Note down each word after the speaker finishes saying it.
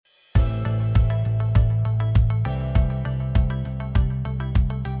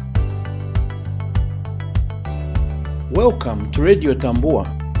Welcome to Radio Tambua,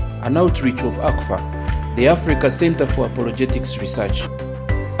 an outreach of ACFA, the Africa Center for Apologetics Research.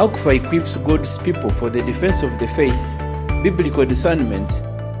 ACFA equips God's people for the defense of the faith, biblical discernment,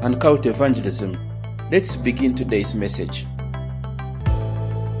 and cult evangelism. Let's begin today's message.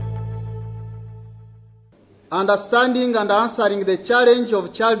 Understanding and answering the challenge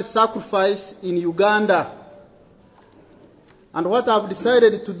of child sacrifice in Uganda. And what I've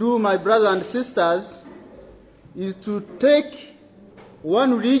decided to do, my brothers and sisters, is to take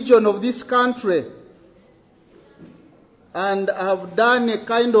one region of this country, and I've done a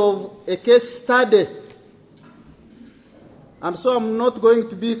kind of a case study. And so I'm not going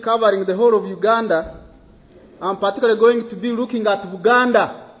to be covering the whole of Uganda. I'm particularly going to be looking at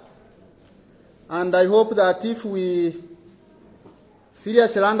Buganda. And I hope that if we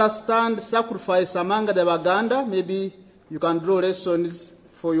seriously understand sacrifice among the Baganda, maybe you can draw lessons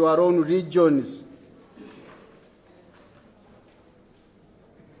for your own regions.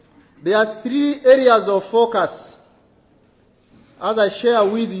 There are three areas of focus as I share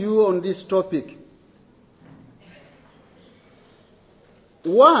with you on this topic.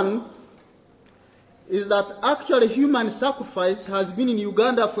 One is that actually human sacrifice has been in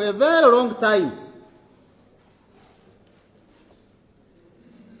Uganda for a very long time.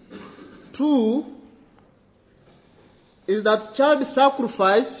 Two is that child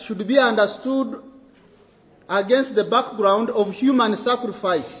sacrifice should be understood against the background of human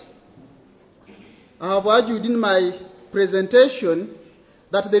sacrifice. I have argued in my presentation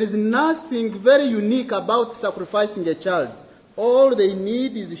that there is nothing very unique about sacrificing a child. All they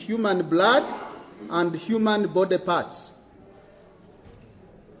need is human blood and human body parts.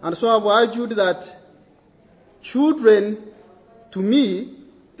 And so I've argued that children, to me,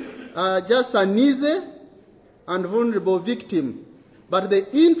 are just an easy and vulnerable victim. But the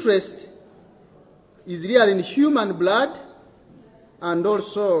interest is really in human blood and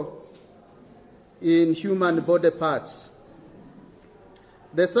also in human body parts.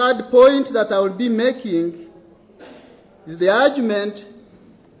 The third point that I will be making is the argument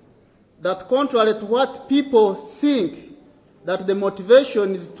that contrary to what people think, that the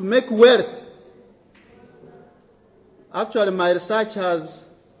motivation is to make wealth, actually my research has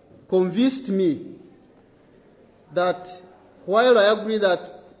convinced me that while I agree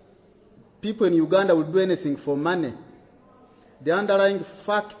that people in Uganda will do anything for money, the underlying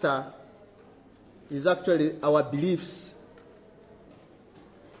factor is actually our beliefs.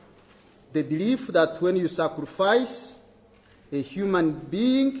 The belief that when you sacrifice a human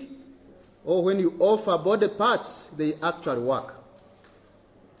being or when you offer body parts, they actually work.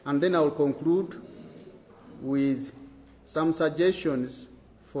 And then I will conclude with some suggestions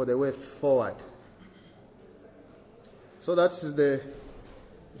for the way forward. So that's the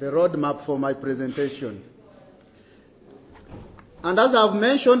roadmap for my presentation. And as I've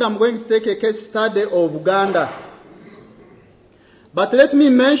mentioned, I'm going to take a case study of Uganda. But let me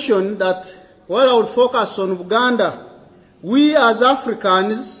mention that while I will focus on Uganda, we as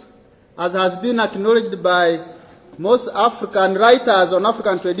Africans, as has been acknowledged by most African writers on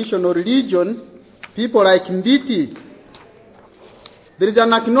African traditional religion, people like Nditi, there is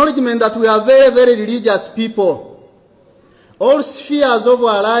an acknowledgement that we are very, very religious people. All spheres of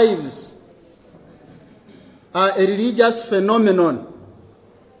our lives are a religious phenomenon.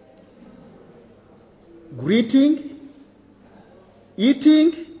 Greeting,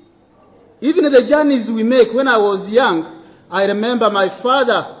 eating, even the journeys we make. When I was young, I remember my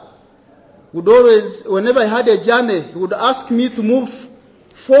father would always, whenever I had a journey, he would ask me to move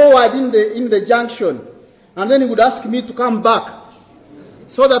forward in the junction. And then he would ask me to come back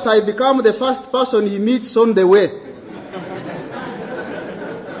so that I become the first person he meets on the way.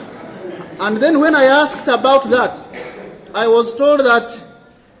 And then when I asked about that, I was told that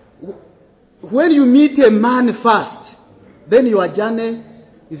when you meet a man first, then your journey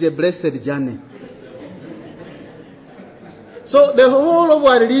is a blessed journey. So the whole of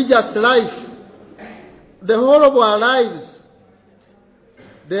our religious life, the whole of our lives,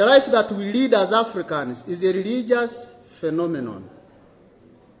 the life that we lead as Africans is a religious phenomenon.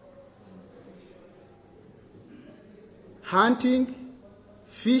 Hunting,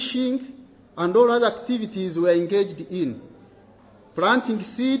 fishing, and all other activities we are engaged in, planting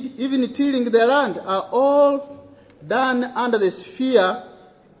seed, even tilling the land, are all done under the sphere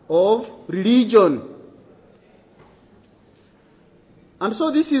of religion. And so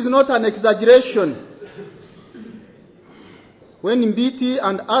this is not an exaggeration when Mbiti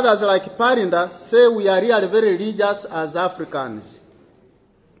and others like Parinda say we are really very religious as Africans.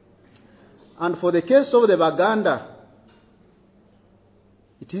 And for the case of the Baganda,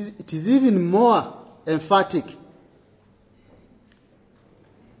 it is even more emphatic.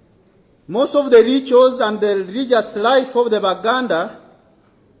 most of the rituals and the religious life of the Baganda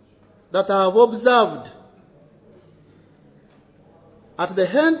that I have observed, at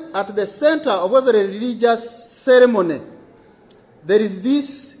the center of every religious ceremony, there is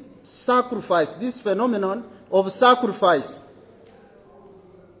this sacrifice, this phenomenon of sacrifice.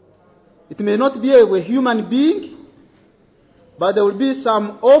 It may not be a human being, but there will be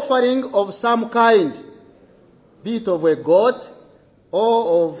some offering of some kind, be it of a goat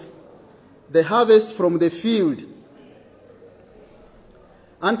or of the harvest from the field.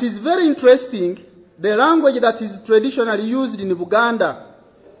 And it is very interesting, the language that is traditionally used in Buganda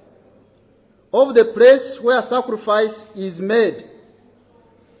of the place where sacrifice is made.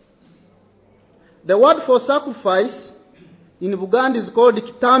 The word for sacrifice in Buganda is called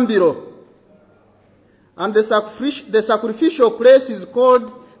kitambiro, and the sacrificial place is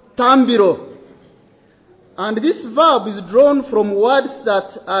called tambiro. And this verb is drawn from words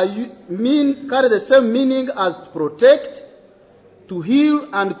that carry the same meaning as to protect, to heal,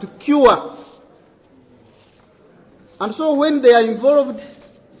 and to cure. And so when they are involved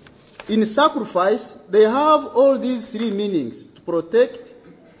in sacrifice, they have all these three meanings: to protect,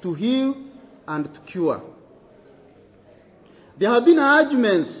 to heal, and to cure. There have been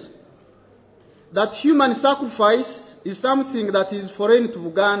arguments that human sacrifice is something that is foreign to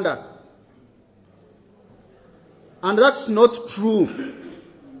Uganda. And that's not true.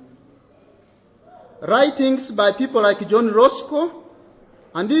 Writings by people like John Roscoe,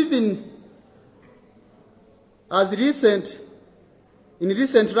 and even in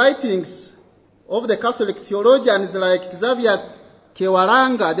recent writings of the Catholic theologians like Xavier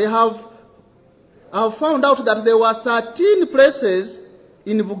Kewaranga, they have found out that there were 13 places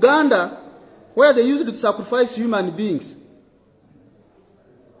in Buganda where they used to sacrifice human beings.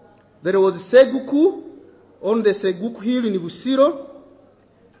 There was Seguku on the Seguku Hill in Busiro.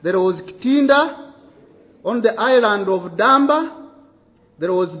 There was Kitinda on the island of Damba.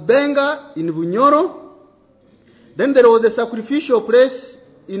 There was Benga in Bunyoro. Then there was a sacrificial place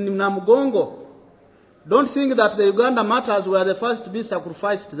in Namugongo. Don't think that the Uganda martyrs were the first to be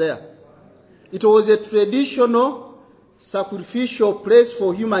sacrificed there. It was a traditional sacrificial place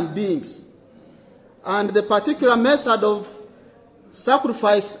for human beings. And the particular method of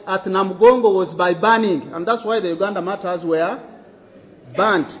sacrifice at Namugongo was by burning, and that's why the Uganda martyrs were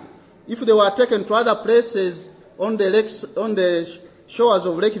burnt. If they were taken to other places on the shores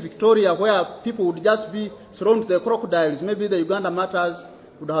of Lake Victoria where people would just be thrown to the crocodiles, maybe the Uganda martyrs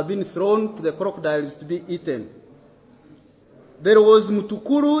would have been thrown to the crocodiles to be eaten. There was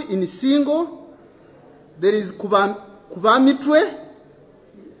Mutukuru in Singo. There is Kubamitwe,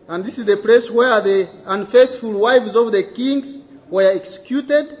 and this is the place where the unfaithful wives of the kings were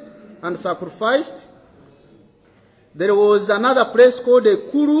executed and sacrificed. There was another place called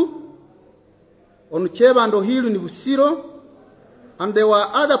Ekuru on Chebando Hill in Busiro, and there were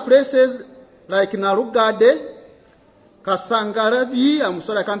other places like Narugade, Kasangaravi, I'm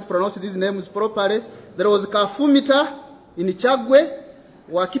sorry I can't pronounce these names properly. There was Kafumita in Chagwe,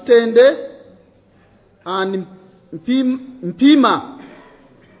 Wakitende, and Mpima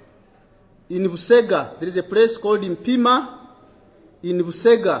in Busega. There is a place called Mpima in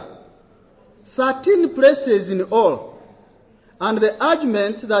Busega. 13 places in all. And the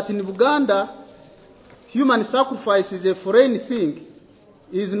argument that in Uganda human sacrifice is a foreign thing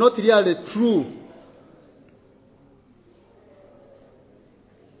is not really true.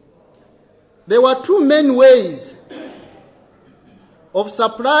 There were two main ways of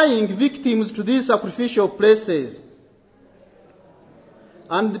supplying victims to these sacrificial places.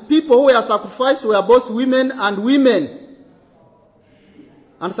 And the people who were sacrificed were both women and women.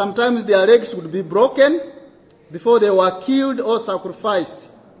 And sometimes their legs would be broken before they were killed or sacrificed.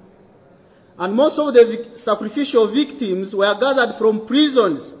 And most of the sacrificial victims were gathered from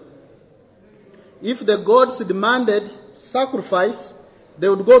prisons. If the gods demanded sacrifice, they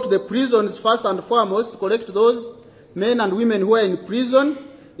would go to the prisons first and foremost to collect those men and women who were in prison.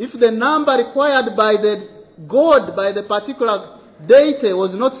 If the number required by the god, by the particular deity,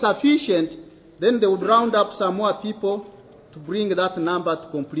 was not sufficient, then they would round up some more people to bring that number to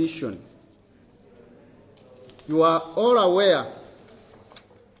completion. You are all aware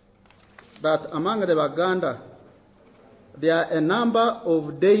that among the Baganda, there are a number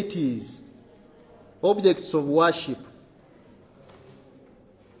of deities, objects of worship.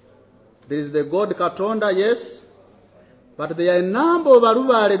 There is the god Katonda, yes, but there are a number of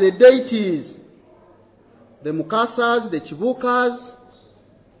Arubare, the deities, the Mukasas, the Chibukas.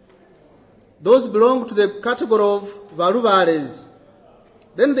 Those belong to the category of Varubares.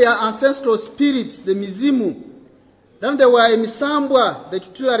 Then there are ancestral spirits, the Mizimu, Then there were Misambwa, the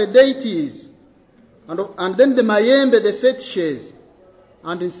tutelary deities, and then the Mayembe, the fetishes,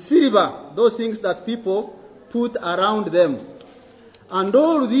 and in silver, those things that people put around them. And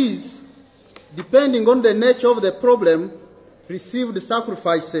all these, depending on the nature of the problem, received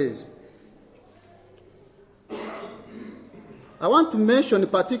sacrifices. I want to mention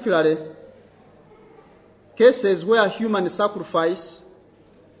particularly cases where human sacrifice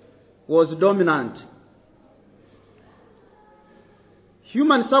was dominant.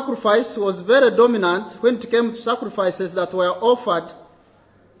 Human sacrifice was very dominant when it came to sacrifices that were offered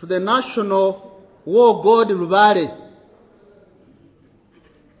to the national war god Rubare.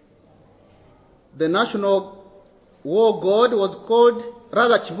 The national war god was called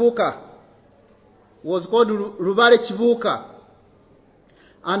Chivuka, was called Rubare Chivuka.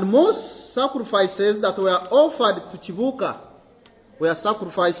 And most sacrifices that were offered to Chivuka were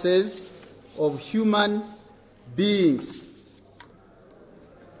sacrifices of human beings.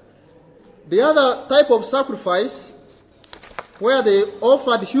 The other type of sacrifice where they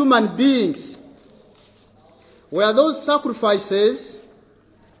offered human beings were those sacrifices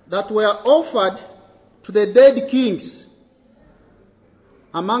that were offered to the dead kings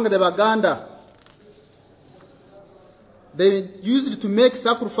among the Baganda. They used to make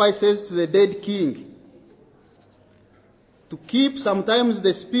sacrifices to the dead king to keep sometimes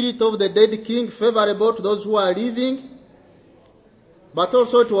the spirit of the dead king favorable to those who are living, but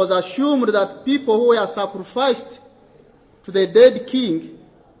also it was assumed that people who were sacrificed to the dead king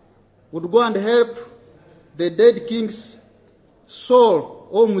would go and help the dead king's soul,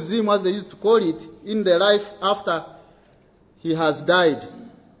 or muzimu as they used to call it, in the life after he has died.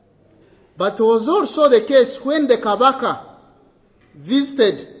 But it was also the case when the Kabaka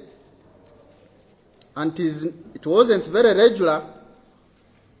visited, and it wasn't very regular,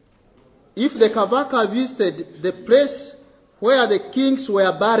 if the Kabaka visited the place where the kings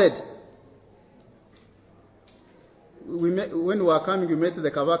were buried. When we were coming, we met the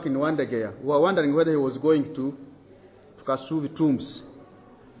Kabaka in Wandegeya. We were wondering whether he was going to Kasubi tombs.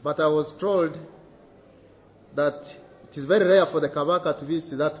 But I was told that it is very rare for the Kabaka to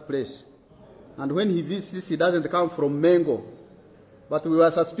visit that place. And when he visits, he doesn't come from Mengo. But we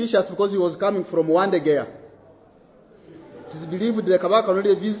were suspicious because he was coming from Wandegeya. It is believed the Kabaka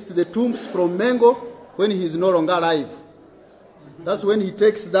only visits the tombs from Mengo when he is no longer alive. That's when he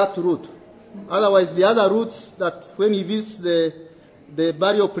takes that route. Otherwise, the other routes that when he visits the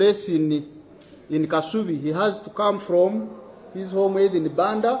burial place in Kasubi, he has to come from his home in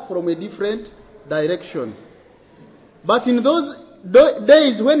Banda from a different direction. But in those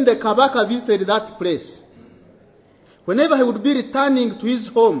days when the Kabaka visited that place, whenever he would be returning to his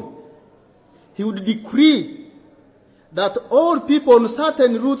home, he would decree that all people on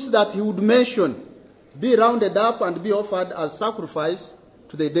certain routes that he would mention be rounded up and be offered as sacrifice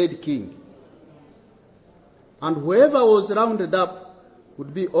to the dead king. And whoever was rounded up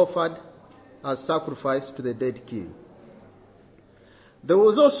would be offered as sacrifice to the dead king. There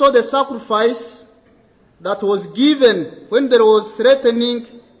was also the sacrifice that was given when there was threatening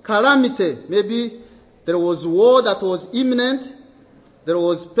calamity. Maybe there was war that was imminent, there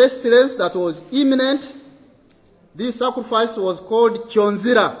was pestilence that was imminent. This sacrifice was called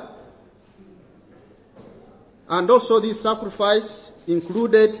Chonzira. And also this sacrifice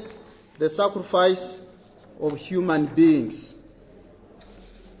included the sacrifice of human beings.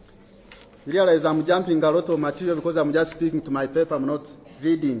 You realize I'm jumping a lot of material because I'm just speaking to my paper, I'm not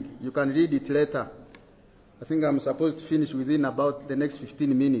reading. You can read it later. I think I'm supposed to finish within about the next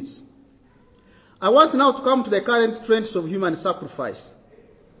 15 minutes. I want now to come to the current trends of human sacrifice.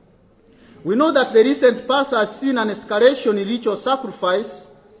 We know that the recent past has seen an escalation in ritual sacrifice,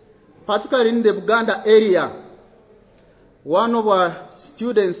 particularly in the Buganda area. One of our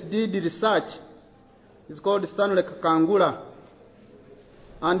students did research. It's called Stanley Kakangula.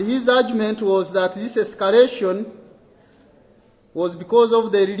 And his argument was that this escalation was because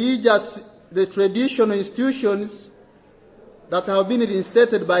of the traditional institutions that have been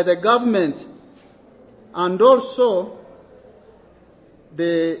reinstated by the government, and also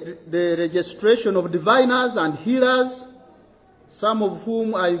the registration of diviners and healers, some of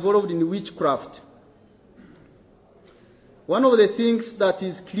whom are involved in witchcraft. One of the things that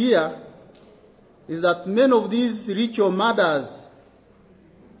is clear is that many of these ritual murders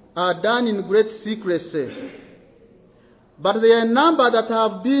are done in great secrecy. But there are a number that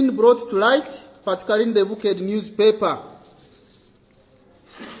have been brought to light, particularly in the Buked newspaper.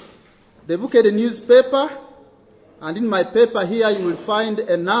 The Buked newspaper, and in my paper here you will find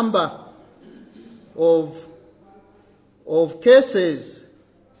a number of cases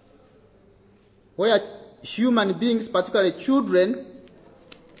where human beings, particularly children,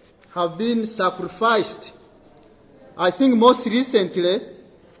 have been sacrificed. I think most recently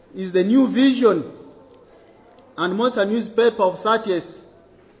is the New Vision and Monitor newspaper of 30th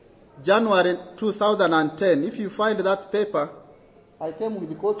January 2010. If you find that paper, I came with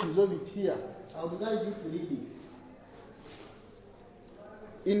the copies of it here. I would like you to read it.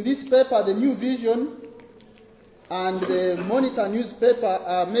 In this paper, the New Vision and the Monitor newspaper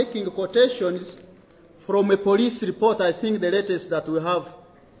are making quotations from a police report, I think the latest that we have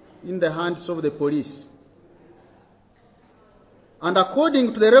in the hands of the police. And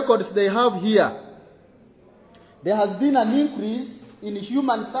according to the records they have here, there has been an increase in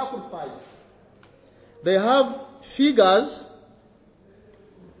human sacrifice. They have figures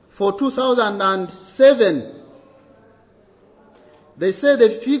for 2007. They say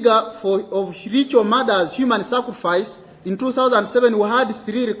the figure of ritual murders, human sacrifice, in 2007 we had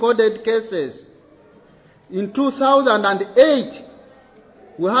 3 recorded cases. In 2008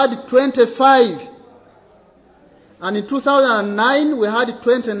 we had 25. And in 2009 we had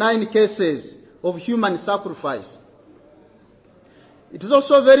 29 cases of human sacrifice. It is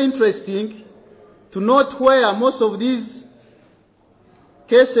also very interesting to note where most of these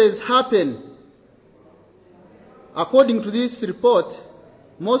cases happen. According to this report,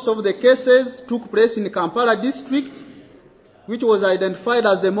 most of the cases took place in Kampala district, which was identified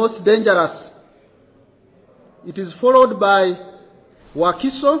as the most dangerous. It is followed by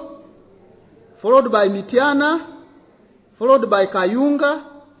Wakiso, followed by Mityana, followed by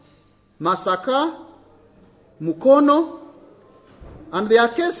Kayunga, Masaka, Mukono, and there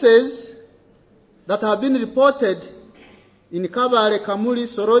are cases that have been reported in Kabale, Kamuli,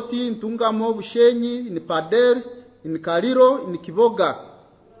 Soroti, in Tungamo, Bushenyi, in Pader, in Kaliro, in Kivoga.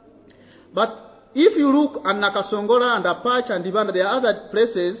 But if you look at Nakasongola and Apache and Ivanda, there are other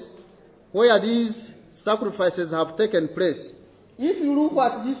places where these sacrifices have taken place. If you look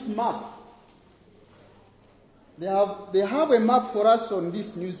at this map, they have a map for us on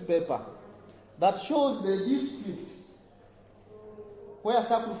this newspaper that shows the districts where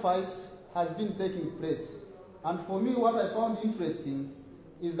sacrifice has been taking place. And for me, what I found interesting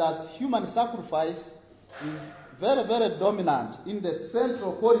is that human sacrifice is very, very dominant in the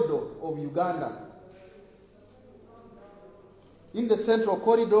central corridor of Uganda. In the central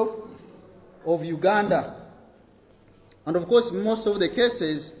corridor of Uganda. And of course, most of the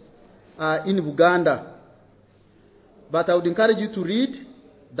cases are in Uganda. But I would encourage you to read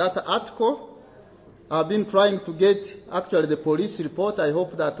that article. I've been trying to get actually the police report. I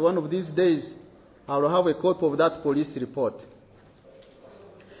hope that one of these days I will have a copy of that police report.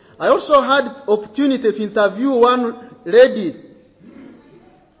 I also had opportunity to interview one lady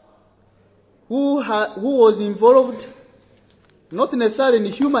who was involved not necessarily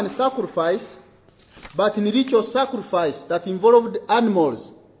in human sacrifice, but in ritual sacrifice that involved animals.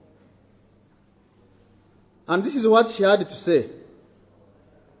 And this is what she had to say.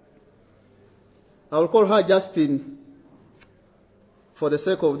 I will call her Justin for the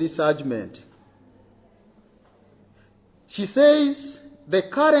sake of this argument. She says the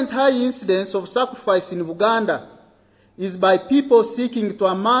current high incidence of sacrifice in Uganda is by people seeking to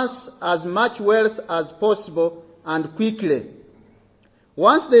amass as much wealth as possible and quickly.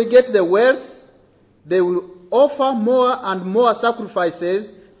 Once they get the wealth, they will offer more and more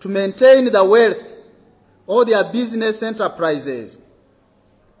sacrifices to maintain the wealth or their business enterprises.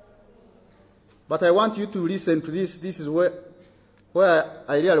 But I want you to listen to this. This is where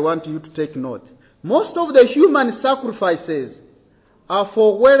I really want you to take note. Most of the human sacrifices are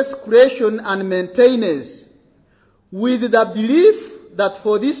for wealth creation and maintenance, with the belief that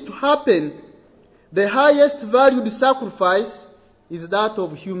for this to happen, the highest valued sacrifice is that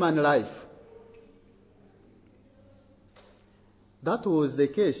of human life. That was the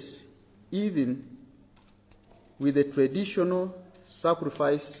case even with the traditional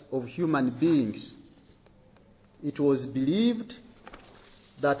sacrifice of human beings. It was believed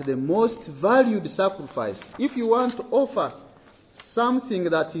that the most valued sacrifice, if you want to offer something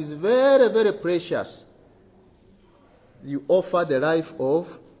that is very, very precious, you offer the life of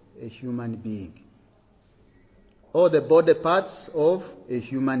a human being, or the body parts of a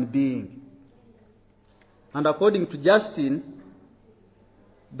human being. And according to Justin,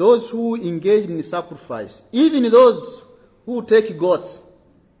 those who engage in sacrifice, even those who take goats,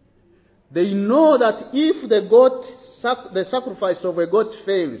 they know that if the sacrifice of a goat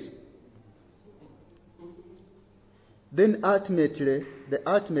fails, then ultimately the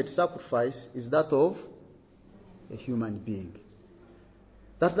ultimate sacrifice is that of a human being.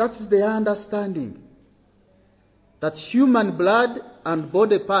 That is the understanding. That human blood and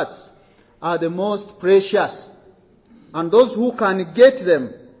body parts are the most precious. And those who can get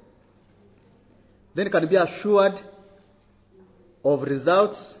them then can be assured of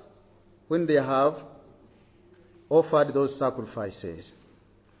results when they have offered those sacrifices.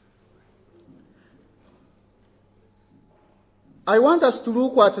 I want us to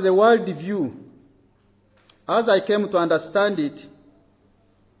look at the world view as I came to understand it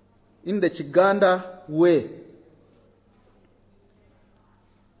in the Chiganda way.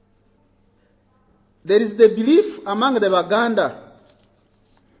 There is the belief among the Baganda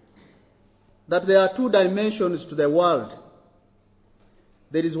that there are two dimensions to the world.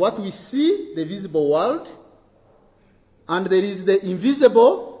 There is what we see, the visible world, and there is the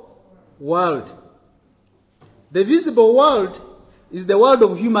invisible world. The visible world is the world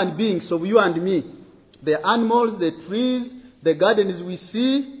of human beings, of you and me. The animals, the trees, the gardens we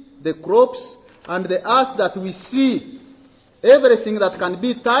see, the crops, and the earth that we see. Everything that can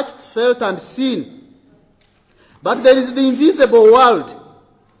be touched, felt, and seen. But there is the invisible world.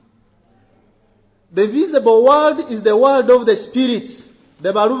 The visible world is the world of the spirits,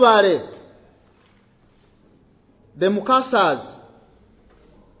 the Barubare, the Mukasas,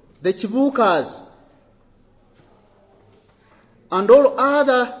 the Chibukas, and all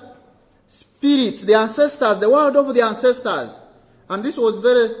other spirits, the ancestors, the world of the ancestors. And this was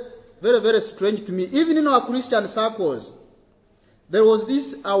very strange to me. Even in our Christian circles, there is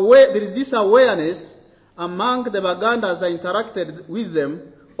this awareness among the Bagandas I interacted with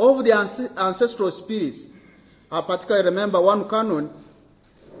them of the ancestral spirits. I particularly remember one canon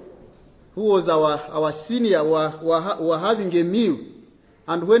who was our senior, were having a meal,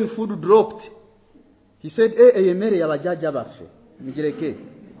 and when food dropped, he said,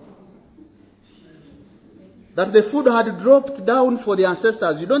 that the food had dropped down for the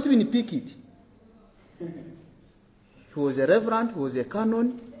ancestors. You don't even pick it. He was a reverend, he was a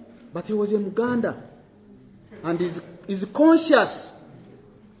canon, but he was a Muganda. And is conscious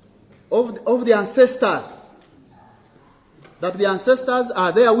of the ancestors. That the ancestors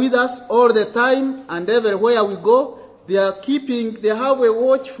are there with us all the time, and everywhere we go, they have a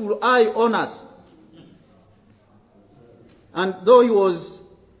watchful eye on us. And though he was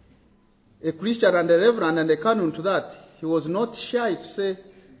a Christian and a reverend and a canon to that, he was not shy to say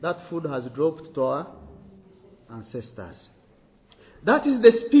that food has dropped to our ancestors. That is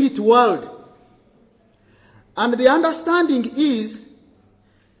the spirit world. And the understanding is,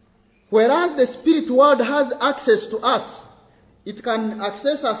 whereas the spirit world has access to us, it can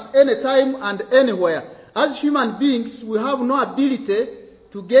access us anytime and anywhere. As human beings, we have no ability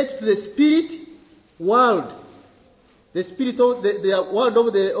to get to the spirit world. The spirit of the world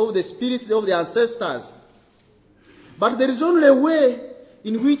of the spirit of the ancestors. But there is only a way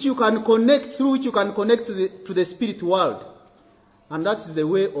in which you can connect, through which you can connect to the spirit world. And that is the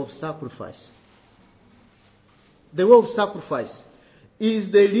way of sacrifice. The way of sacrifice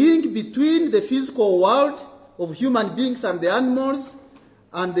is the link between the physical world of human beings and the animals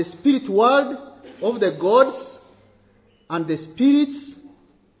and the spirit world of the gods and the spirits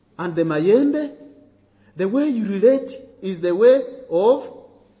and the Mayembe. The way you relate is the way of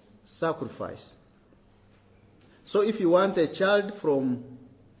sacrifice. So if you want a child from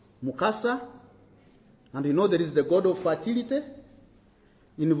Mukasa, and you know there is the god of fertility,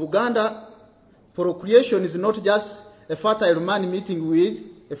 in Buganda, procreation is not just a fertile man meeting with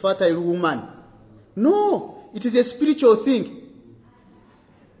a fertile woman. No, it is a spiritual thing.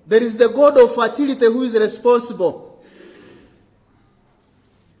 There is the god of fertility who is responsible.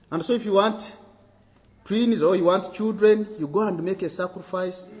 And so if you want twins or you want children, you go and make a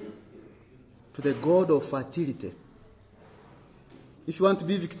sacrifice to the god of fertility. If you want to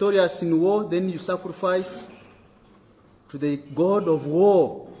be victorious in war, then you sacrifice to the god of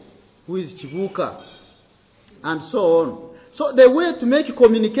war, who is Chibuka, and so on. So the way to make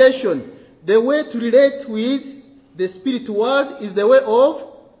communication, the way to relate with the spirit world is the way of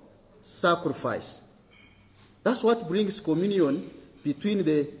sacrifice. That's what brings communion between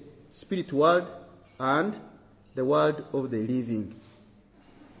the spirit world and the world of the living.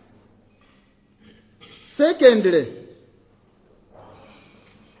 Secondly,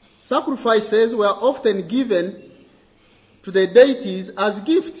 sacrifices were often given to the deities as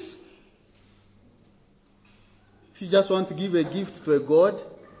gifts. If you just want to give a gift to a god,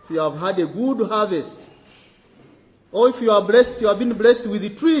 if you have had a good harvest, or if you are blessed, you have been blessed with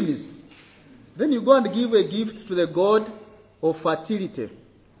the twins, then you go and give a gift to the god of fertility.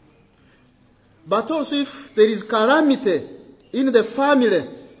 But also if there is calamity in the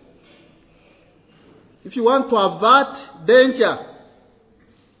family, if you want to avert danger.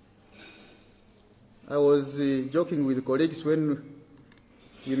 I was joking with colleagues when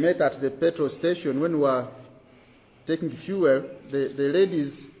we met at the petrol station when we were taking fuel. The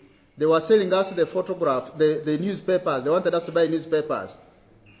ladies, they were selling us the photograph, the newspapers. They wanted us to buy newspapers.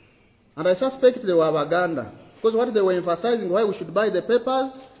 And I suspect they were Baganda. Because what they were emphasizing, why we should buy the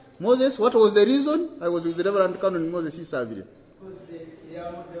papers, Moses, what was the reason? I was with the Reverend Canon Moses Isavile. Because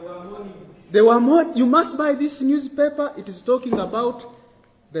they were mourning. They were more, you must buy this newspaper. It is talking about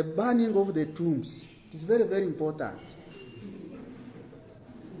the burning of the tombs. It is very, very important.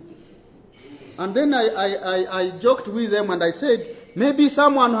 And then I joked with them and I said, maybe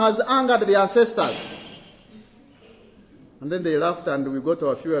someone has angered the ancestors. And then they laughed and we got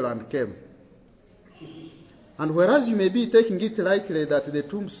our fuel and came. And whereas you may be taking it lightly that the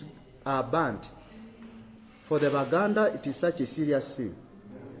tombs are burnt, for the Baganda it is such a serious thing.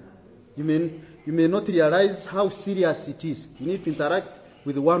 You may not realize how serious it is. You need to interact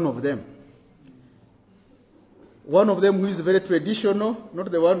with one of them. One of them who is very traditional,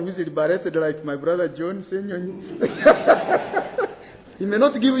 not the one who is liberated like my brother John Senior. He may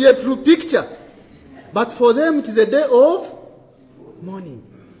not give you a true picture. But for them it is a day of mourning.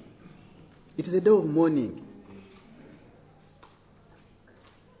 It is a day of mourning.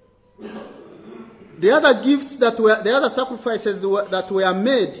 The other gifts that were, the other sacrifices that were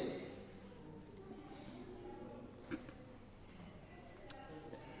made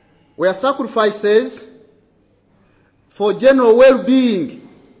were sacrifices for general well-being.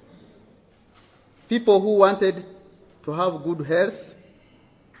 People who wanted to have good health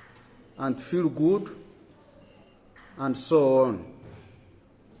and feel good and so on.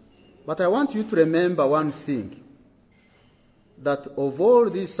 But I want you to remember one thing, that of all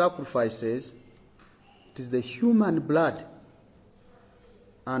these sacrifices, it is the human blood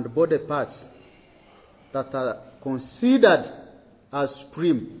and body parts that are considered as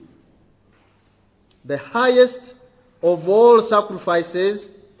supreme. The highest of all sacrifices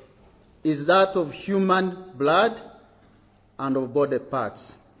is that of human blood and of body parts.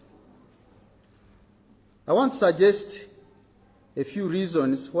 I want to suggest a few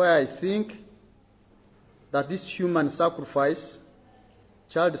reasons why I think that this human sacrifice,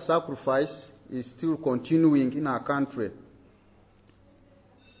 child sacrifice, is still continuing in our country.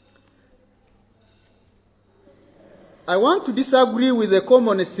 I want to disagree with the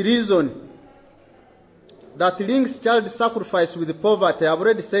commonest reason that links child sacrifice with poverty. I've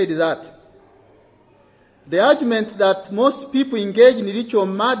already said that. The argument that most people engage in ritual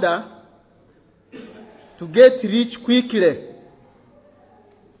murder to get rich quickly.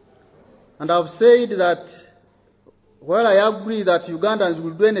 And I've said that while I agree that Ugandans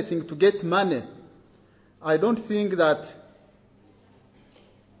will do anything to get money, I don't think that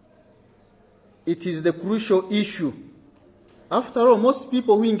it is the crucial issue. After all, most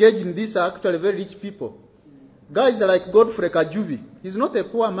people who engage in this are actually very rich people. Guys like Godfrey Kajubi, he's not a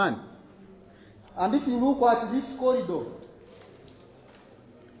poor man. And if you look at this corridor,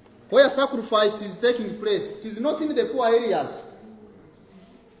 where sacrifice is taking place, it is not in the poor areas.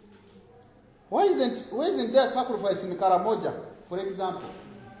 Why isn't there sacrifice in Karamoja, for example?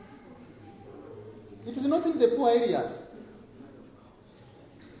 It is not in the poor areas.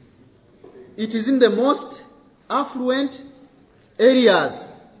 It is in the most affluent areas.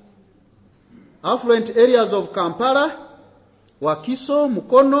 Affluent areas of Kampala, Wakiso,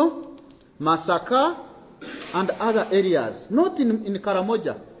 Mukono, Masaka, and other areas. Not in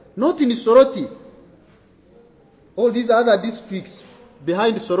Karamoja, not in Soroti. All these other districts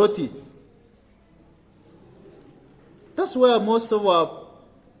behind Soroti. That's where most of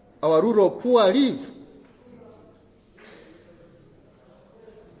our rural poor live.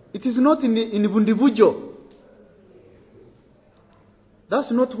 It is not in Bundibujo.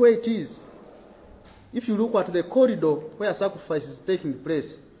 That's not where it is. If you look at the corridor where sacrifice is taking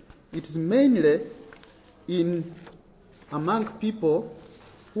place, it is mainly among people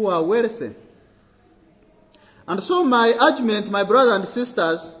who are wealthy. And so my argument, my brothers and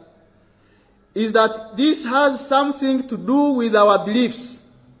sisters, is that this has something to do with our beliefs.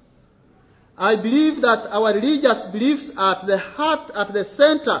 I believe that our religious beliefs are at the heart, at the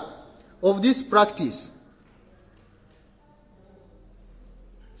center of this practice.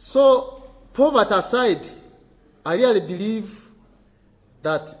 So, poverty aside, I really believe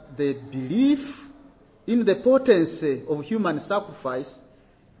that the belief in the potency of human sacrifice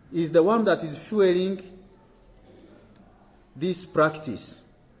is the one that is fueling this practice.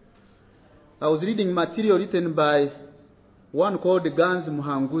 I was reading material written by one called Gans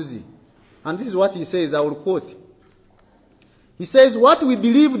Muhanguzi, and this is what he says. I will quote. He says, "What we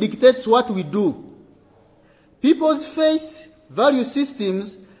believe dictates what we do. People's faith, value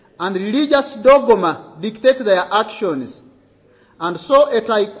systems, and religious dogma dictate their actions. And so a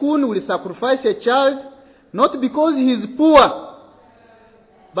tycoon will sacrifice a child not because he is poor,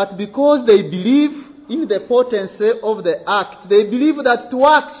 but because they believe in the potency of the act. They believe that it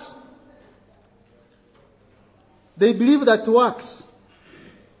works. They believe that it works.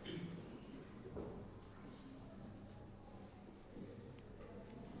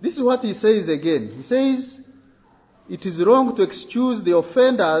 This is what he says again. He says, it is wrong to excuse the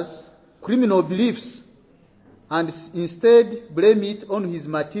offender's criminal beliefs and instead blame it on his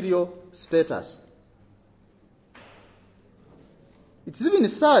material status. It's even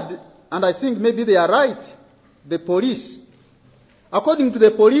sad, and I think maybe they are right, the police. According to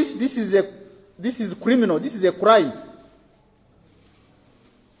the police, this is criminal, this is a crime.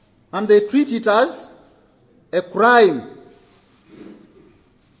 And they treat it as a crime.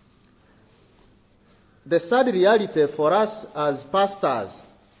 The sad reality for us as pastors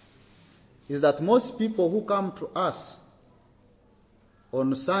is that most people who come to us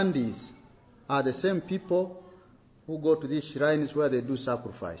on Sundays are the same people who go to these shrines where they do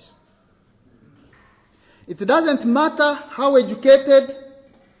sacrifice. It doesn't matter how educated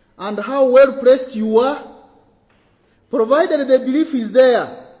and how well placed you are, provided the belief is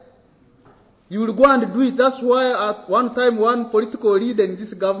there, you will go and do it. That's why at one time one political leader in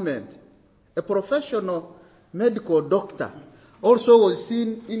this government, a professional medical doctor, also was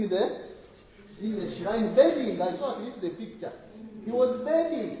seen in the shrine begging. I saw at least the picture. He was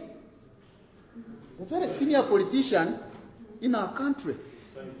begging. A very senior politician in our country.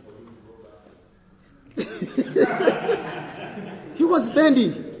 He was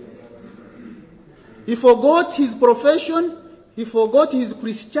begging. He forgot his profession. He forgot his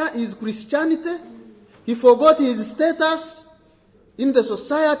Christianity. He forgot his status in the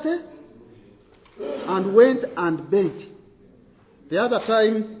society and went and begged. The other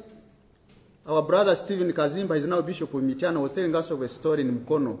time, our brother Stephen Kazimba, is now Bishop of Mityana, was telling us of a story in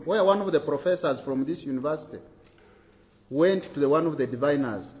Mukono, where one of the professors from this university went to one of the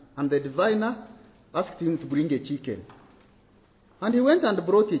diviners, and the diviner asked him to bring a chicken. And he went and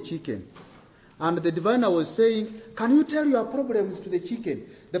brought a chicken. And the diviner was saying, "Can you tell your problems to the chicken?"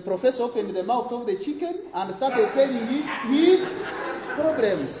 The professor opened the mouth of the chicken and started telling it his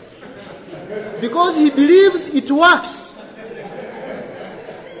problems. Because he believes it works.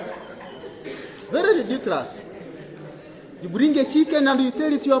 Very ridiculous. You bring a chicken and you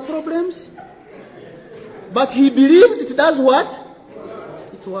tell it your problems. But he believes it does what?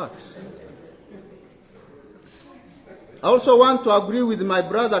 It works. I also want to agree with my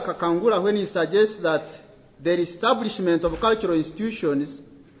brother Kakangula when he suggests that the establishment of cultural institutions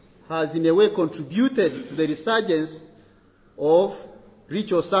has in a way contributed to the resurgence of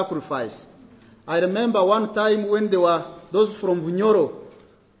ritual sacrifice. I remember one time when there were those from Bunyoro,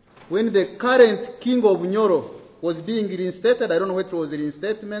 when the current king of Bunyoro was being reinstated. I don't know whether it was a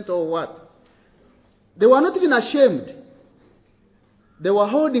reinstatement or what. They were not even ashamed. They were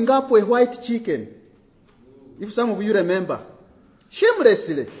holding up a white chicken, if some of you remember,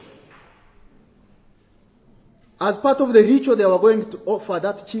 shamelessly. As part of the ritual, they were going to offer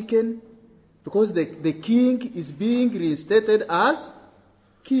that chicken because the king is being reinstated as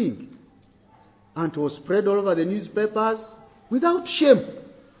king. And it was spread all over the newspapers without shame.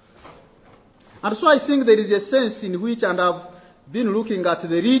 And so I think there is a sense in which, and I've been looking at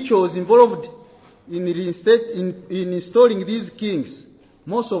the rituals involved in installing these kings,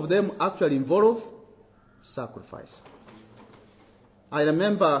 most of them actually involve sacrifice. I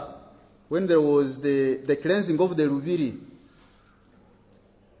remember when there was the cleansing of the Rubiri,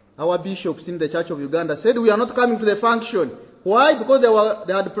 our bishops in the Church of Uganda said, "We are not coming to the function." Why? Because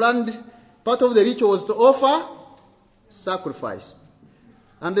they had planned, part of the ritual was to offer sacrifice.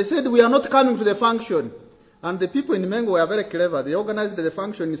 And they said, "We are not coming to the function." And the people in Mengo were very clever. They organized the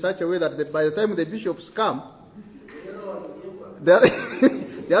function in such a way that by the time the bishops come,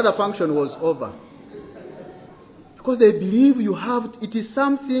 the other function was over. Because they believe it is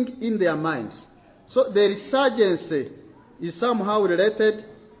something in their minds. So the resurgence is somehow related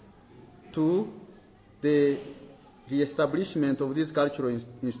to the establishment of these cultural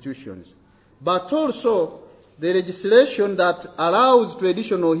institutions. But also the legislation that allows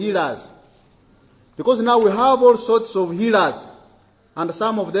traditional healers. Because now we have all sorts of healers, and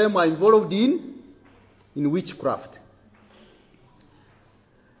some of them are involved in witchcraft.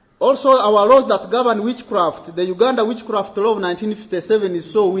 Also, our laws that govern witchcraft, the Uganda Witchcraft Law of 1957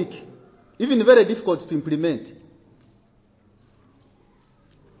 is so weak, even very difficult to implement.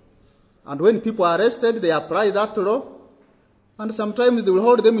 And when people are arrested, they apply that law, and sometimes they will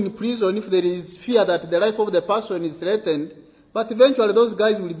hold them in prison if there is fear that the life of the person is threatened, but eventually those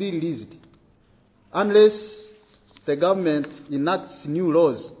guys will be released, unless the government enacts new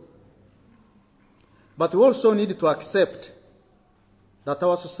laws. But we also need to accept that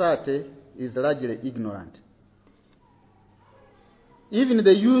our society is largely ignorant. Even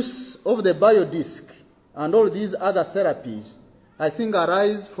the use of the biodisc and all these other therapies, I think,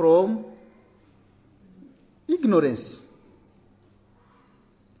 arise from ignorance.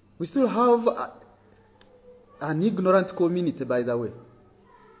 We still have an ignorant community, by the way.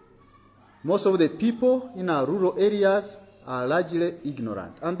 Most of the people in our rural areas are largely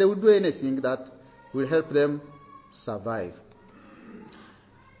ignorant, and they will do anything that will help them survive.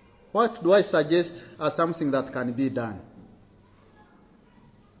 What do I suggest as something that can be done?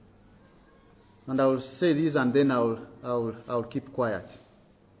 And I will say this and then I'll keep quiet.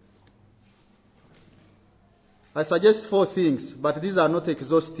 I suggest 4 things, but these are not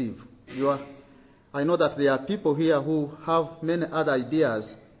exhaustive. I know that there are people here who have many other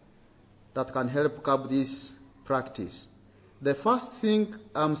ideas that can help curb this practice. The first thing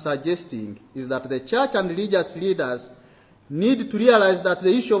I'm suggesting is that the church and religious leaders need to realize that the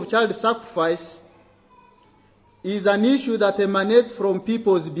issue of child sacrifice is an issue that emanates from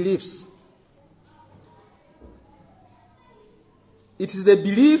people's beliefs. It is the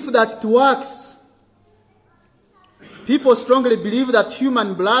belief that it works. People strongly believe that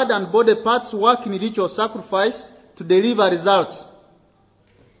human blood and body parts work in ritual sacrifice to deliver results.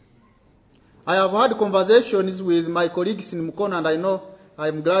 I have had conversations with my colleagues in Mukono, and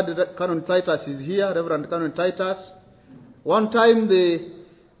I'm glad that Canon Titus is here, Reverend Canon Titus. One time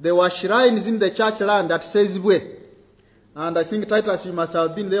there were shrines in the church land at Sezibwe. And I think, Titus, you must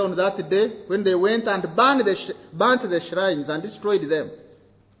have been there on that day when they went and burnt the shrines and destroyed them.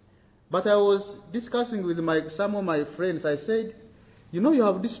 But I was discussing with some of my friends. I said, you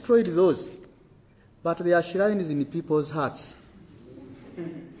have destroyed those, but there are shrines in people's hearts.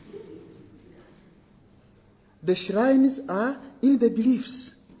 The shrines are in the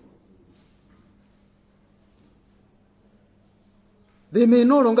beliefs. They may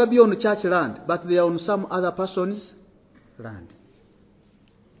no longer be on church land, but they are on some other person's land.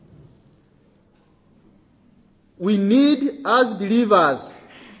 We need, as believers,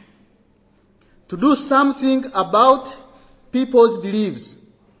 to do something about people's beliefs.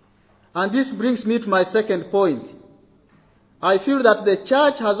 And this brings me to my second point. I feel that the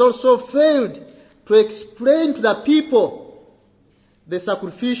church has also failed to explain to the people the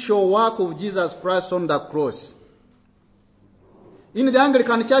sacrificial work of Jesus Christ on the cross. In the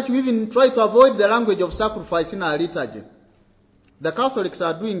Anglican Church, we even try to avoid the language of sacrifice in our liturgy. The Catholics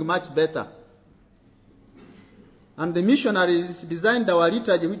are doing much better. And the missionaries designed our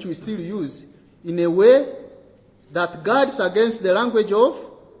liturgy, which we still use, in a way that guards against the language of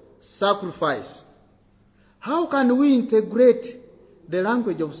sacrifice. How can we integrate the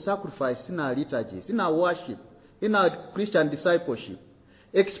language of sacrifice in our liturgies, in our worship, in our Christian discipleship,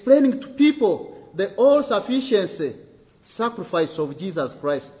 explaining to people the all-sufficiency sacrifice of Jesus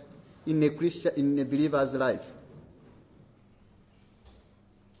Christ in a believer's life?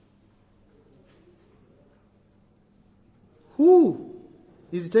 Who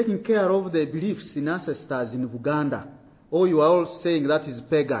is taking care of the beliefs in ancestors in Uganda? Or you are all saying that is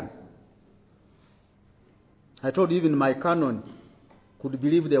pagan? I told you even my canon could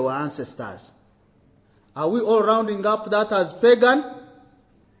believe there were ancestors. Are we all rounding up that as pagan?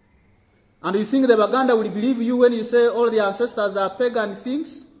 And you think the Baganda will believe you when you say all the ancestors are pagan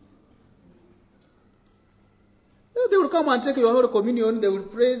things? They will come and take your Holy Communion, they will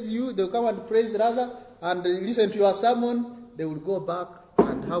praise you, they will come and praise rather, and listen to your sermon. They will go back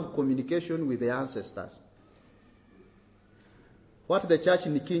and have communication with the ancestors. What the church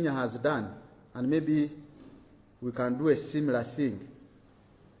in Kenya has done, and maybe we can do a similar thing.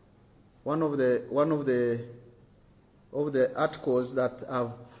 One of the articles that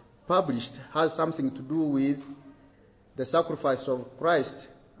I've published has something to do with the sacrifice of Christ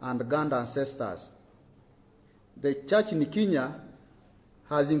and Ganda ancestors. The church in Kenya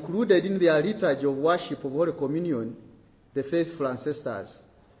has included in their liturgy of worship of Holy Communion the faithful ancestors.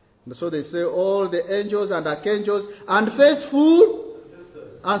 And so they say all the angels and archangels and faithful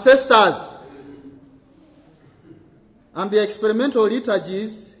ancestors. And the experimental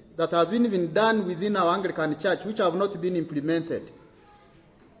liturgies that have been done within our Anglican Church, which have not been implemented.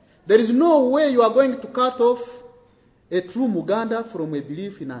 There is no way you are going to cut off a true Muganda from a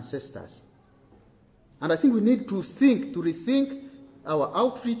belief in ancestors. And I think we need to rethink our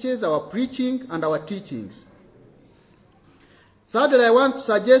outreaches, our preaching, and our teachings. Thirdly, I want to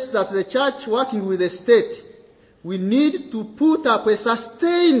suggest that the church, working with the state, we need to put up a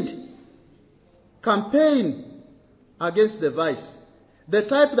sustained campaign against the vice. the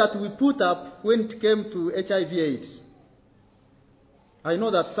type that we put up when it came to HIV/AIDS. I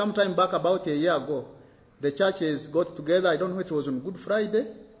know that sometime back, about a year ago, the churches got together. I don't know if it was on Good Friday,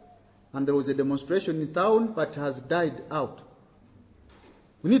 and there was a demonstration in town, but has died out.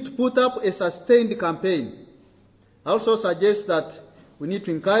 We need to put up a sustained campaign. I also suggest that we need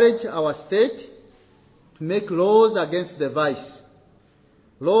to encourage our state to make laws against the vice.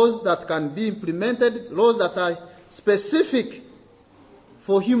 Laws that can be implemented, laws that are specific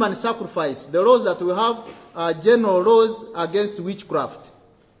for human sacrifice. The laws that we have are general laws against witchcraft.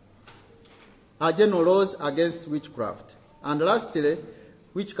 And lastly,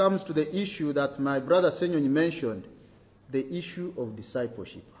 which comes to the issue that my brother Senyonyi mentioned, the issue of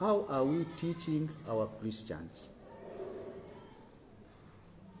discipleship. How are we teaching our Christians?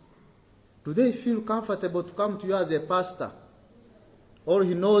 Do they feel comfortable to come to you as a pastor? All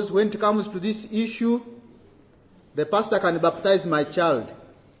he knows, when it comes to this issue, the pastor can baptize my child.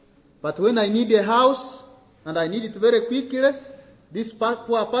 But when I need a house, and I need it very quickly, this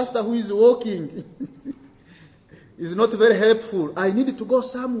poor pastor who is walking is not very helpful. I need to go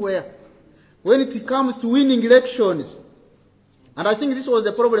somewhere. When it comes to winning elections, and I think this was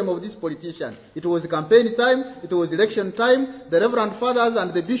the problem of this politician. It was campaign time, it was election time, the reverend fathers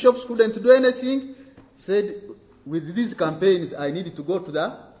and the bishops couldn't do anything. Said, with these campaigns, I need to go to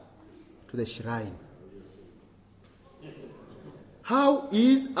the shrine. How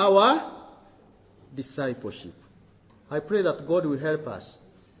is our discipleship? I pray that God will help us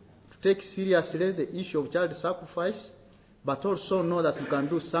to take seriously the issue of child sacrifice, but also know that we can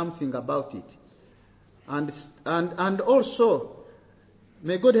do something about it. And also,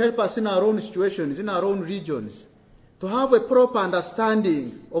 may God help us in our own situations, in our own regions, to have a proper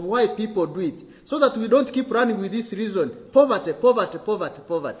understanding of why people do it, so that we don't keep running with this reason, poverty.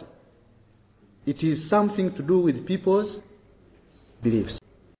 It is something to do with people's beliefs.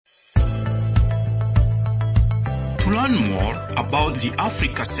 To learn more about the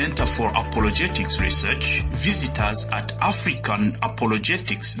Africa Center for Apologetics Research, visit us at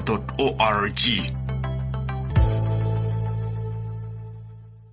africanapologetics.org.